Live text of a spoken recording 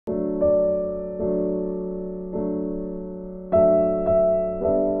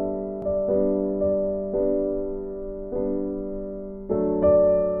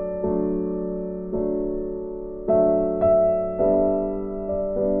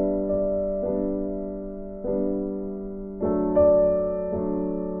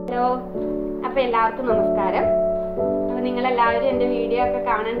അപ്പോൾ എല്ലാവർക്കും നമസ്കാരം. അപ്പോൾ നിങ്ങളെല്ലാവരും എൻ്റെ വീഡിയോ ഒക്കെ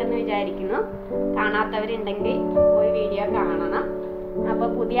കാണണ്ടെന്ന് വിചാരിക്കുന്നു. കാണാത്തവരുണ്ടെങ്കിൽ പോയി വീഡിയോ കാണണം. അപ്പോൾ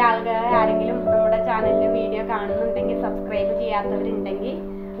പുതിയ ആളുകൾ ആരെങ്കിലും നമ്മുടെ ചാനലിൽ വീഡിയോ കാണുന്നുണ്ടെങ്കിൽ, സബ്സ്ക്രൈബ് ചെയ്യാത്തവരുണ്ടെങ്കിൽ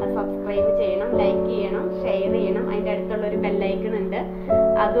സബ്സ്ക്രൈബ് ചെയ്യണം, ലൈക്ക് ചെയ്യണം, ഷെയർ ചെയ്യണം. അതിൻ്റെ അടുത്തുള്ളൊരു ബെല്ലൈക്കൺ ഉണ്ട്,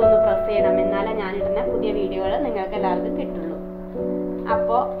 അതൊന്ന് പ്രസ് ചെയ്യണം. എന്നാലേ ഞാനിടുന്ന പുതിയ വീഡിയോകൾ നിങ്ങൾക്ക് എല്ലാവർക്കും കിട്ടുള്ളൂ.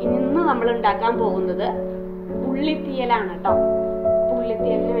 അപ്പോൾ ഇന്ന് നമ്മൾ ഉണ്ടാക്കാൻ പോകുന്നത് ഉള്ളിത്തീയലാണ് കേട്ടോ.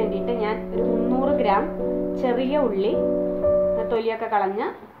 ഉള്ളിത്തീയലിന് വേണ്ടിയിട്ട് ഞാൻ ഒരു 300 ഗ്രാം ചെറിയ ഉള്ളി തൊലിയൊക്കെ കളഞ്ഞ്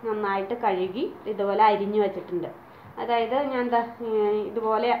നന്നായിട്ട് കഴുകി ഇതുപോലെ അരിഞ്ഞു വെച്ചിട്ടുണ്ട്. അതായത് ഞാൻ എന്താ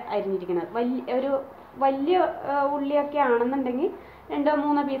ഇതുപോലെ അരിഞ്ഞിരിക്കുന്നത്. വലിയ ഉള്ളിയൊക്കെ ആണെന്നുണ്ടെങ്കിൽ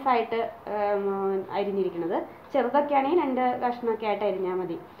 2-3 പീസായിട്ട് അരിഞ്ഞിരിക്കുന്നത്. ചെറുതൊക്കെ ആണെങ്കിൽ 2 കഷ്ണമൊക്കെ ആയിട്ട് അരിഞ്ഞാൽ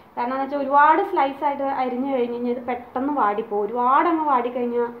മതി. കാരണം എന്ന് വെച്ചാൽ ഒരുപാട് സ്ലൈസ് ആയിട്ട് അരിഞ്ഞു കഴിഞ്ഞ് കഴിഞ്ഞാൽ ഇത് പെട്ടെന്ന് വാടിപ്പോകും. ഒരുപാടങ്ങ്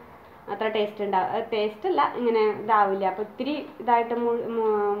വാടിക്കഴിഞ്ഞാൽ അത്ര ടേസ്റ്റ് അല്ല, ഇങ്ങനെ ഇതാവില്ല. അപ്പോൾ ഇത്തിരി ഇതായിട്ട്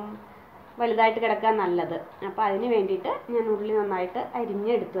വലുതായിട്ട് കിടക്കാൻ നല്ലത്. അപ്പോൾ അതിന് വേണ്ടിയിട്ട് ഞാൻ ഉള്ളി നന്നായിട്ട്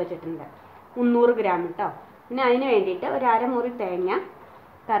അരിഞ്ഞെടുത്ത് വെച്ചിട്ടുണ്ട്. 300 ഗ്രാം കേട്ടോ. പിന്നെ അതിന് വേണ്ടിയിട്ട് ഒരു അരമുറി തേങ്ങ,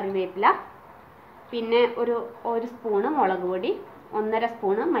 കറിവേപ്പില, പിന്നെ ഒരു സ്പൂണ് മുളക് പൊടി, 1.5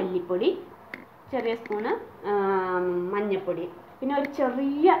 സ്പൂണ് മല്ലിപ്പൊടി, ചെറിയ സ്പൂണ് മഞ്ഞൾപ്പൊടി, പിന്നെ ഒരു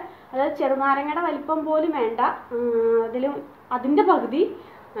ചെറിയ, അതായത് ചെറുനാരങ്ങയുടെ വലിപ്പം പോലും വേണ്ട, അതിൻ്റെ പകുതി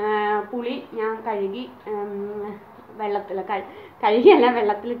പുളി ഞാൻ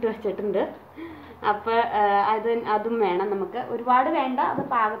വെള്ളത്തിലിട്ട് വെച്ചിട്ടുണ്ട്. അപ്പോൾ അതും വേണം നമുക്ക്. ഒരുപാട് വേണ്ട, അത്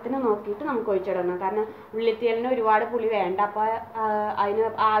പാകത്തിന് നോക്കിയിട്ട് നമുക്ക് ഒഴിച്ചിടണം. കാരണം ഉള്ളിത്തീയലിന് ഒരുപാട് പുളി വേണ്ട. അപ്പോൾ അതിന്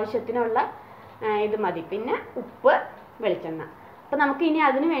ആവശ്യത്തിനുള്ള ഇത് മതി. പിന്നെ ഉപ്പ്, വെളിച്ചെണ്ണ. അപ്പോൾ നമുക്ക് ഇനി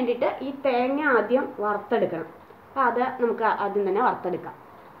അതിന് വേണ്ടിയിട്ട് ഈ തേങ്ങ ആദ്യം വറുത്തെടുക്കണം. അപ്പോൾ അത് നമുക്ക് ആദ്യം തന്നെ വറുത്തെടുക്കാം.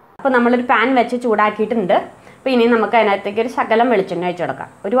 അപ്പോൾ നമ്മളൊരു പാൻ വെച്ച് ചൂടാക്കിയിട്ടുണ്ട്. അപ്പോൾ ഇനി നമുക്ക് അതിനകത്തേക്ക് ഒരു ശകലം വെളിച്ചെണ്ണ ഒഴിച്ച് കൊടുക്കാം.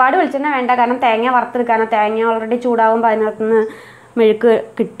 ഒരുപാട് വെളിച്ചെണ്ണ വേണ്ട, കാരണം തേങ്ങ വറുത്തെടുക്കാനോ, തേങ്ങ ഓൾറെഡി ചൂടാകുമ്പോൾ അതിനകത്തുനിന്ന് മെഴുക്ക്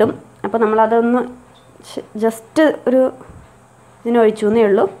കിട്ടും. അപ്പോൾ നമ്മളതൊന്ന് ജസ്റ്റ് ഒരു ഇതിനൊഴിച്ചു എന്നേ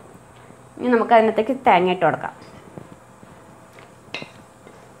ഉള്ളൂ. ഇനി നമുക്ക് അതിനകത്തേക്ക് തേങ്ങ ഇട്ട് കൊടുക്കാം.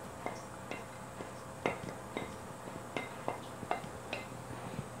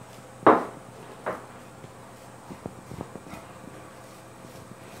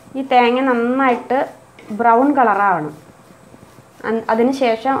 ഈ തേങ്ങ നന്നായിട്ട് ബ്രൗൺ കളറാവണം. അതിന്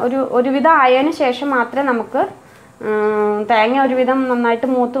ശേഷം ഒരുവിധം ആയതിന് ശേഷം മാത്രമേ നമുക്ക് തേങ്ങ ഒരുവിധം നന്നായിട്ട്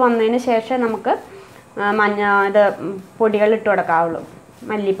മൂത്ത് വന്നതിന് ശേഷം നമുക്ക് പൊടികൾ ഇട്ട് കൊടുക്കാവുള്ളൂ.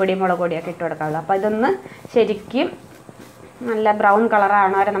 മല്ലിപ്പൊടി, മുളക് പൊടിയൊക്കെ ഇട്ട് കൊടുക്കാവുള്ളൂ. അപ്പോൾ ഇതൊന്ന് ശരിക്കും നല്ല ബ്രൗൺ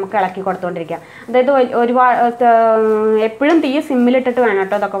കളറാണ് വരെ നമുക്ക് ഇളക്കി കൊടുത്തുകൊണ്ടിരിക്കാം. അതായത് ഒരുപാട് എപ്പോഴും തീ സിമ്മിലിട്ടിട്ട് വേണം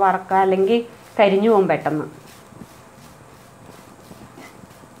കേട്ടോ ഇതൊക്കെ വറക്കുക, അല്ലെങ്കിൽ കരിഞ്ഞു പോകും പെട്ടെന്ന്.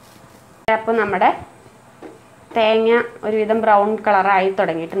 അപ്പോൾ നമ്മുടെ തേങ്ങ ഒരുവിധം ബ്രൗൺ കളറായി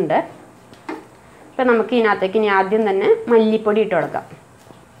തുടങ്ങിയിട്ടുണ്ട്. അപ്പോൾ നമുക്ക് ഇതിനകത്തേക്ക് ഇനി ആദ്യം തന്നെ മല്ലിപ്പൊടി ഇട്ട് കൊടുക്കാം.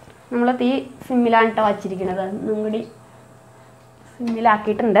 നമ്മൾ തീ സിമ്മിലാണ് കേട്ടോ വച്ചിരിക്കുന്നത്, ഒന്നും കൂടി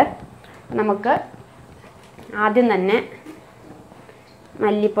സിമ്മിലാക്കിയിട്ടുണ്ട്. നമുക്ക് ആദ്യം തന്നെ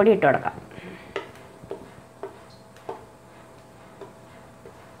മല്ലിപ്പൊടി ഇട്ട് കൊടുക്കാം.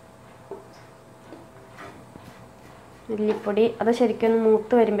 മല്ലിപ്പൊടി അത് ശരിക്കും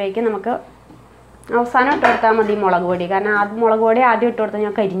മൂത്ത് വരുമ്പോഴേക്കും നമുക്ക് അവസാനം ഇട്ട് കൊടുത്താൽ മതി മുളക് പൊടി. കാരണം മുളക് പൊടി ആദ്യം ഇട്ട് കൊടുത്താൽ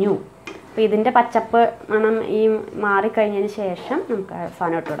ഞാൻ കരിഞ്ഞു പോകും. അപ്പോൾ ഇതിൻ്റെ പച്ചപ്പ് മണം ഈ മാറിക്കഴിഞ്ഞതിന് ശേഷം നമുക്ക്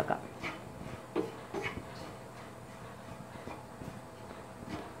അവസാനം ഇട്ട് കൊടുക്കാം.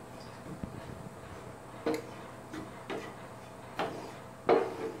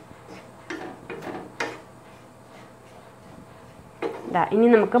 ഇനി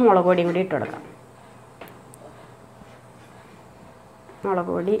നമുക്ക് മുളക് പൊടിയും കൂടി ഇട്ട് കൊടുക്കാം. മുളക്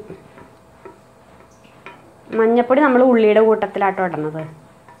പൊടി, മഞ്ഞൾപ്പൊടി നമ്മൾ ഉള്ളിയുടെ കൂട്ടത്തിലാട്ടോ ഇടുന്നത്.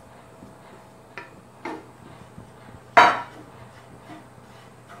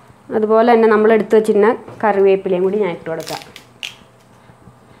 അതുപോലെ തന്നെ നമ്മൾ എടുത്ത് വെച്ചിരുന്ന കറിവേപ്പിലയും കൂടി ഞാൻ ഇട്ട് കൊടുക്കാം.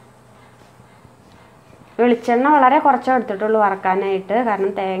 വെളിച്ചെണ്ണ വളരെ കുറച്ചേ എടുത്തിട്ടുള്ളൂ വറക്കാനായിട്ട്.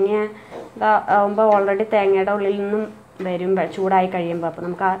 കാരണം തേങ്ങ ആകുമ്പോൾ ഓൾറെഡി തേങ്ങയുടെ ഉള്ളിൽ നിന്നും വരും ചൂടായി കഴിയുമ്പോൾ. അപ്പോൾ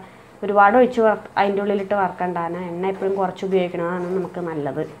നമുക്ക് ഒരുപാട് ഒഴിച്ച് അതിൻ്റെ ഉള്ളിലിട്ട് വറക്കണ്ടാണ്. എണ്ണ എപ്പോഴും കുറച്ച് ഉപയോഗിക്കണതാണ് നമുക്ക്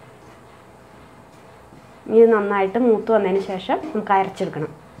നല്ലത്. ഇത് നന്നായിട്ട് മൂത്ത് വന്നതിന് ശേഷം നമുക്ക്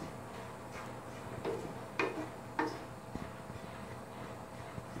അരച്ചെടുക്കണം.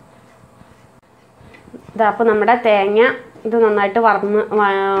 അപ്പോൾ നമ്മുടെ തേങ്ങ ഇത് നന്നായിട്ട്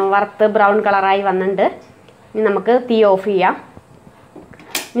വറുത്ത് ബ്രൗൺ കളറായി വന്നിട്ടുണ്ട്. ഇനി നമുക്ക് തീ ഓഫ് ചെയ്യാം.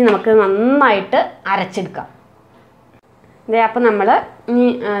 ഇനി നമുക്ക് നന്നായിട്ട് അരച്ചെടുക്കാം. അപ്പോൾ നമ്മൾ ഇനി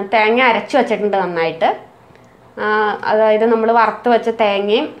തേങ്ങ അരച്ച് വെച്ചിട്ടുണ്ട് നന്നായിട്ട്. അതായത് നമ്മൾ വറുത്ത് വെച്ച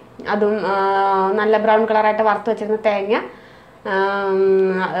തേങ്ങയും അതും നല്ല ബ്രൗൺ കളറായിട്ട് വറുത്ത് വെച്ചിരുന്ന തേങ്ങ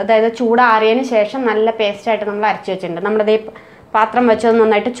അതായത് ചൂടാറിയതിന് ശേഷം നല്ല പേസ്റ്റായിട്ട് നമ്മൾ അരച്ച് വെച്ചിട്ടുണ്ട്. നമ്മളിത് പാത്രം വെച്ചത്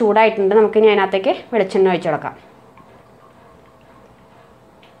നന്നായിട്ട് ചൂടായിട്ടുണ്ട്. നമുക്കിനി അതിനകത്തേക്ക് വെളിച്ചെണ്ണ ഒഴിച്ചു കൊടുക്കാം.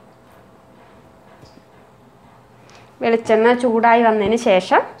 വെളിച്ചെണ്ണ ചൂടായി വന്നതിന്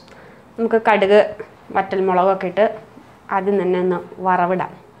ശേഷം നമുക്ക് കടുക് വറ്റൽമുളകൊക്കെ ഇട്ട് ആദ്യം തന്നെ ഒന്ന്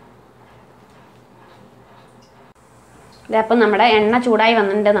വറവിടാം. അപ്പം നമ്മുടെ എണ്ണ ചൂടായി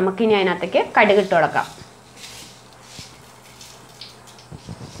വന്നിട്ടുണ്ട്. നമുക്കിനി അതിനകത്തേക്ക് കടുക് ഇട്ട് കൊടുക്കാം.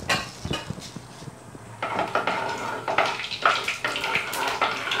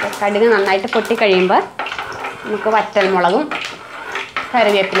 കടുക് നന്നായിട്ട് പൊട്ടി കഴിയുമ്പോൾ നമുക്ക് വറ്റൽമുളകും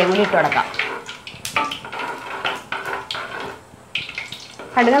കറിവേപ്പിലയും കൂടി ഇട്ട് കൊടുക്കാം.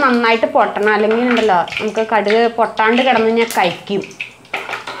 കടുക് നന്നായിട്ട് പൊട്ടണം, അല്ലെങ്കിൽ ഉണ്ടല്ലോ നമുക്ക് കടുക് പൊട്ടാണ്ട് കിടന്നു കഴിഞ്ഞാൽ കഴിക്കും.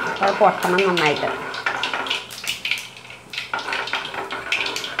 അപ്പോൾ അത് പൊട്ടണം നന്നായിട്ട്.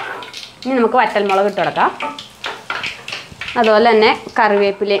 ഇനി നമുക്ക് വറ്റൽമുളക് ഇട്ട് കൊടുക്കാം. അതുപോലെ തന്നെ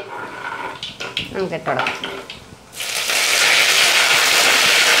കറിവേപ്പിലയും നമുക്ക് ഇട്ട് കൊടുക്കാം.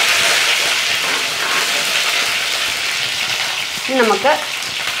 ഇനി നമുക്ക്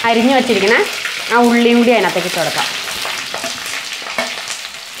അരിഞ്ഞു വച്ചിരിക്കുന്ന ആ ഉള്ളിയും കൂടി അതിനകത്തേക്ക് ഇട്ട് കൊടുക്കാം.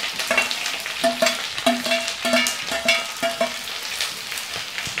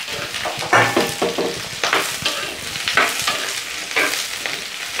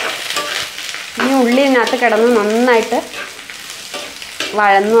 ഈ ഉള്ളി ഇതിനകത്ത് കിടന്ന് നന്നായിട്ട്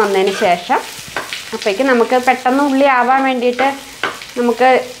വഴന്നു വന്നതിന് ശേഷം അപ്പോഴേക്ക് നമുക്ക് പെട്ടെന്ന് ഉള്ളി ആവാൻ വേണ്ടിയിട്ട് നമുക്ക്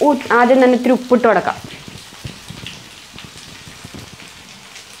ആദ്യം തന്നെ ഇത്തിരി ഉപ്പിട്ട് കൊടുക്കാം.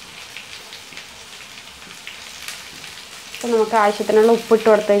 അപ്പോൾ നമുക്ക് ആവശ്യത്തിനുള്ള ഉപ്പിട്ട്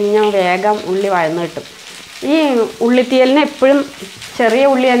കൊടുത്തു കഴിഞ്ഞാൽ വേഗം ഉള്ളി വഴന്ന് കിട്ടും. ഈ ഉള്ളിത്തീയലിന് എപ്പോഴും ചെറിയ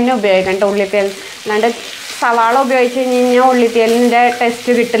ഉള്ളി തന്നെ ഉപയോഗിക്കണ്ട. ഉള്ളിത്തീയൽ അല്ലാണ്ട് സവാള ഉപയോഗിച്ച് കഴിഞ്ഞാൽ ഉള്ളിത്തീയലിൻ്റെ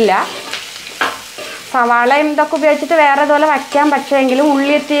ടേസ്റ്റ് കിട്ടില്ല. സവാളയും ഇതൊക്കെ ഉപയോഗിച്ചിട്ട് വേറെ ഇതുപോലെ വയ്ക്കാം. പക്ഷേ എങ്കിലും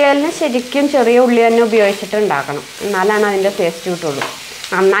ഉള്ളിത്തീയലിന് ശരിക്കും ചെറിയ ഉള്ളി തന്നെ ഉപയോഗിച്ചിട്ട് ഉണ്ടാക്കണം, എന്നാലാണ് അതിൻ്റെ ടേസ്റ്റ് കിട്ടുള്ളൂ.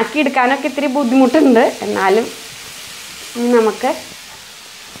 നന്നാക്കി എടുക്കാനൊക്കെ ഇത്തിരി ബുദ്ധിമുട്ടുണ്ട്. എന്നാലും നമുക്ക്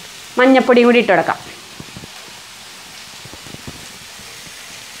മഞ്ഞപ്പൊടിയും കൂടി ഇട്ട് കൊടുക്കാം.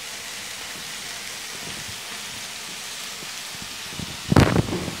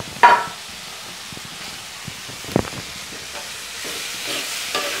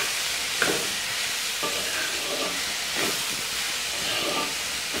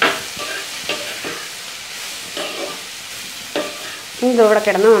 ഇതിവിടെ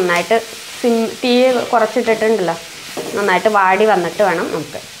കിടന്ന് നന്നായിട്ട് തീ കുറച്ചിട്ടിട്ടുണ്ടല്ലോ, നന്നായിട്ട് വാടി വന്നിട്ട് വേണം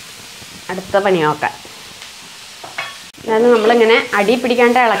നമുക്ക് അടുത്ത പണി നോക്കാൻ. അതായത് നമ്മളിങ്ങനെ അടി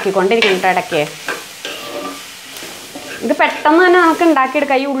പിടിക്കാണ്ട് ഇളക്കിക്കൊണ്ടിരിക്കണം ഇടയ്ക്ക്. ഇത് പെട്ടെന്ന് തന്നെ നമുക്ക്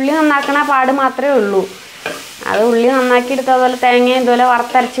ഉണ്ടാക്കിയെടുക്കാം. ഈ ഉള്ളി നന്നാക്കണ പാട് മാത്രമേ ഉള്ളൂ. അത് ഉള്ളി നന്നാക്കിയെടുക്കുക, അതുപോലെ തേങ്ങ ഇതുപോലെ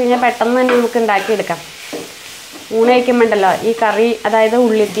വറുത്തരച്ച് കഴിഞ്ഞാൽ പെട്ടെന്ന് തന്നെ നമുക്ക് ഉണ്ടാക്കിയെടുക്കാം. ഊണ് കഴിക്കുമ്പോണ്ടല്ലോ ഈ കറി, അതായത്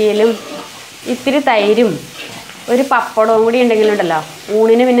ഉള്ളിത്തീയലും ഇത്തിരി തൈരും ഒരു പപ്പടവും കൂടി ഉണ്ടെങ്കിലുണ്ടല്ലോ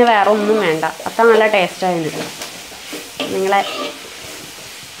ഊണിന് പിന്നെ വേറെ ഒന്നും വേണ്ട. അത്ര നല്ല ടേസ്റ്റായിരുന്നു. നിങ്ങളെ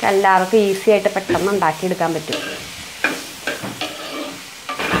എല്ലാവർക്കും ഈസി ആയിട്ട് പെട്ടെന്ന് ഉണ്ടാക്കിയെടുക്കാൻ പറ്റും.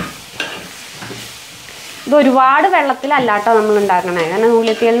 ഇത് ഒരുപാട് വെള്ളത്തിലല്ലാട്ടോ നമ്മൾ ഉണ്ടാക്കണേ. കാരണം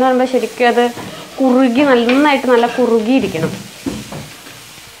ഉള്ളിത്തീയൽ എന്ന് പറയുമ്പോൾ ശരിക്കും അത് കുറുകി നന്നായിട്ട് നല്ല കുറുകിയിരിക്കണം.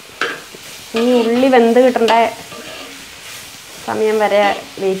 ഈ ഉള്ളി വെന്ത് കിട്ടേണ്ട സമയം വരെ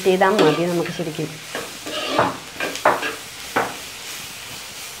വെയിറ്റ് ചെയ്താൽ മതി നമുക്ക് ശരിക്കും.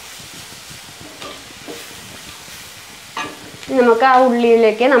 നമുക്ക് ആ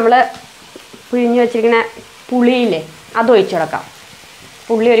ഉള്ളിയിലേക്ക് നമ്മൾ പിഴിഞ്ഞ് വെച്ചിരിക്കുന്ന പുളിയില്ലേ അത് ഒഴിച്ചു കൊടുക്കാം.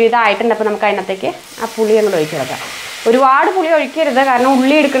 പുളി ഒരു ഇതായിട്ടുണ്ട്. അപ്പോൾ നമുക്ക് അതിനകത്തേക്ക് ആ പുളി അങ്ങോട്ട് ഒഴിച്ചു കൊടുക്കാം. ഒരുപാട് പുളി ഒഴിക്കരുത്, കാരണം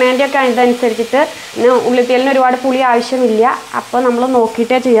ഉള്ളി എടുക്കണതിൻ്റെയൊക്കെ ഇതനുസരിച്ചിട്ട് ഉള്ളിത്തീയലിന് ഒരുപാട് പുളി ആവശ്യമില്ല. അപ്പോൾ നമ്മൾ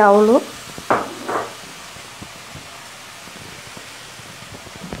നോക്കിയിട്ടേ ചെയ്യാവുള്ളൂ.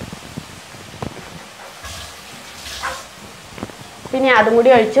 പിന്നെ അതും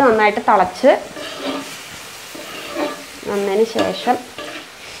കൂടി ഒഴിച്ച് നന്നായിട്ട് തിളച്ച് വന്നതിന് ശേഷം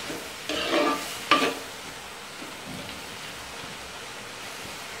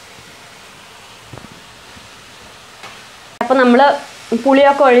അപ്പോൾ നമ്മൾ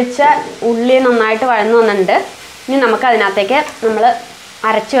പുളിയൊക്കെ ഒഴിച്ച ഉള്ളി നന്നായിട്ട് വഴന്നു വന്നിട്ടുണ്ട്. ഇനി നമുക്ക് അതിനകത്തേക്ക് നമ്മൾ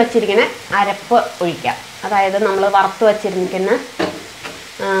അരച്ച് വച്ചിരിക്കുന്ന അരപ്പ് ഒഴിക്കാം. അതായത് നമ്മൾ വറുത്ത് വച്ചിരിക്കുന്ന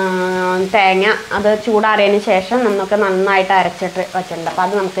തേങ്ങ അത് ചൂടാറിയതിന് ശേഷം നമുക്ക് നന്നായിട്ട് അരച്ചിട്ട് വെച്ചിട്ടുണ്ട്. അപ്പോൾ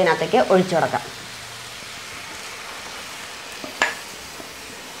അത് നമുക്ക് ഇതിനകത്തേക്ക് ഒഴിച്ചു കൊടുക്കാം.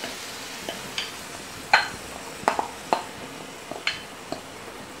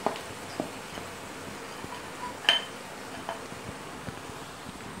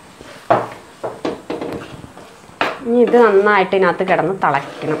 ഇനി ഇത് നന്നായിട്ട് ഇതിനകത്ത് കിടന്ന്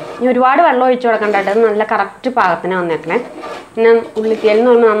തിളയ്ക്കണം. ഇനി ഒരുപാട് വെള്ളം ഒഴിച്ചു കൊടുക്കണ്ടായിട്ട് നല്ല കറക്റ്റ് പാകത്തിന് വന്നേക്കണേ. പിന്നെ ഉള്ളിത്തീയൽ എന്ന്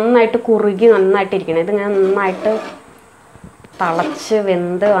പറയുമ്പോൾ നന്നായിട്ട് കുറുകി നന്നായിട്ടിരിക്കണം. ഇതിങ്ങനെ നന്നായിട്ട് തിളച്ച്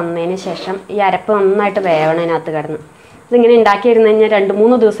വെന്ത് വന്നതിന് ശേഷം ഈ അരപ്പ് നന്നായിട്ട് വേവണം അതിനകത്ത് കിടന്ന്. ഇതിങ്ങനെ ഉണ്ടാക്കിയിരുന്നു കഴിഞ്ഞാൽ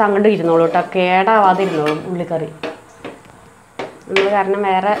 2-3 ദിവസം അങ്ങോട്ട് ഇരുന്നോളൂ കേട്ടോ, കേടാവാതെ ഇരുന്നോളും ഉള്ളിക്കറി. നമ്മൾ കാരണം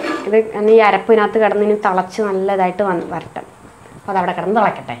വേറെ ഇത് ഈ അരപ്പിനകത്ത് കിടന്ന് തിളച്ച് നല്ലതായിട്ട് വരട്ടെ. അപ്പോൾ അതവിടെ കിടന്ന്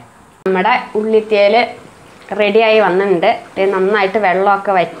തിളക്കട്ടെ. നമ്മുടെ ഉള്ളിത്തേൽ റെഡിയായി വന്നിട്ടുണ്ട്. നന്നായിട്ട്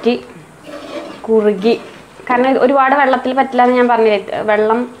വെള്ളമൊക്കെ വറ്റി കുറുകി, കാരണം ഒരുപാട് വെള്ളത്തിൽ പറ്റില്ല എന്ന് ഞാൻ പറഞ്ഞില്ലേ,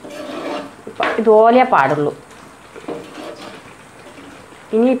 വെള്ളം ഇതുപോലെ പാടുള്ളൂ.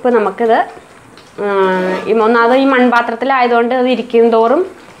 ഇനിയിപ്പോൾ നമുക്കിത് ഒന്നാമത് ഈ മൺപാത്രത്തിലായതുകൊണ്ട് ഇത് ഇരിക്കും തോറും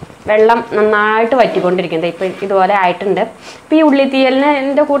വെള്ളം നന്നായിട്ട് വറ്റിക്കൊണ്ടിരിക്കുന്നത്. ഇപ്പോൾ ഇതുപോലെ ആയിട്ടുണ്ട്. ഇപ്പോൾ ഈ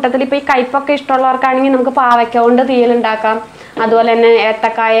ഉള്ളിത്തീയലിൻ്റെ കൂട്ടത്തിൽ ഇപ്പോൾ ഈ കയ്പ്പൊക്കെ ഇഷ്ടമുള്ളവർക്കാണെങ്കിൽ നമുക്ക് പാവയ്ക്ക കൊണ്ട് തീയൽ ഉണ്ടാക്കാം. അതുപോലെ തന്നെ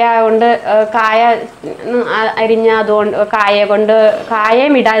ഏത്തക്കായ കൊണ്ട് കായ അരിഞ്ഞ അതുകൊണ്ട്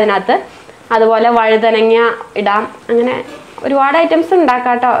കായയും ഇടാം ഇതിനകത്ത്. അതുപോലെ വഴുതനങ്ങ ഇടാം. അങ്ങനെ ഒരുപാട് ഐറ്റംസ്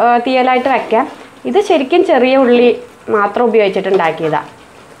ഉണ്ടാക്കാം കേട്ടോ, തീയലായിട്ട് വയ്ക്കാം. ഇത് ശരിക്കും ചെറിയ ഉള്ളി മാത്രം ഉപയോഗിച്ചിട്ട് ഉണ്ടാക്കിയതാണ്.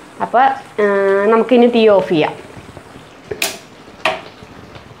 അപ്പോൾ നമുക്കിനി തീ ഓഫ് ചെയ്യാം.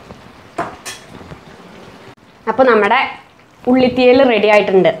 അപ്പോൾ നമ്മുടെ ഉള്ളിത്തീയൽ റെഡി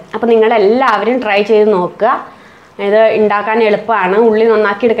ആയിട്ടുണ്ട്. അപ്പോൾ നിങ്ങളെല്ലാവരും ട്രൈ ചെയ്ത് നോക്കുക. ഇത് ഉണ്ടാക്കാൻ എളുപ്പമാണ്. ഉള്ളി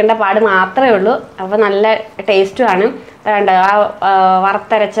നന്നാക്കി എടുക്കേണ്ട പാട് മാത്രമേ ഉള്ളൂ. അപ്പോൾ നല്ല ടേസ്റ്റുമാണ്. ആ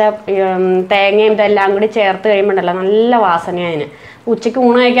വറുത്തരച്ച തേങ്ങയും ഇതെല്ലാം കൂടി ചേർത്ത് കഴിയുമ്പോഴല്ലോ നല്ല വാസനയാണ് അതിന്. ഉച്ചയ്ക്ക്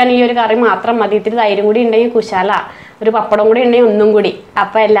ഊണ് കഴിക്കാൻ ഈ ഒരു കറി മാത്രം മതി. ഇത്തിരി തൈരും കൂടി ഉണ്ടെങ്കിൽ കുശാല, ഒരു പപ്പടം കൂടി ഉണ്ടെങ്കിൽ ഒന്നും കൂടി.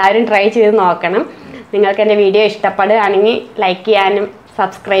 അപ്പോൾ എല്ലാവരും ട്രൈ ചെയ്ത് നോക്കണം. നിങ്ങൾക്ക് എൻ്റെ വീഡിയോ ഇഷ്ടപ്പെടുകയാണെങ്കിൽ ലൈക്ക് ചെയ്യാനും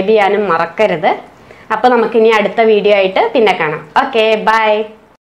സബ്സ്ക്രൈബ് ചെയ്യാനും മറക്കരുത്. അപ്പോൾ നമുക്കിനി അടുത്ത വീഡിയോ ആയിട്ട് പിന്നെ കാണാം. Okay, by.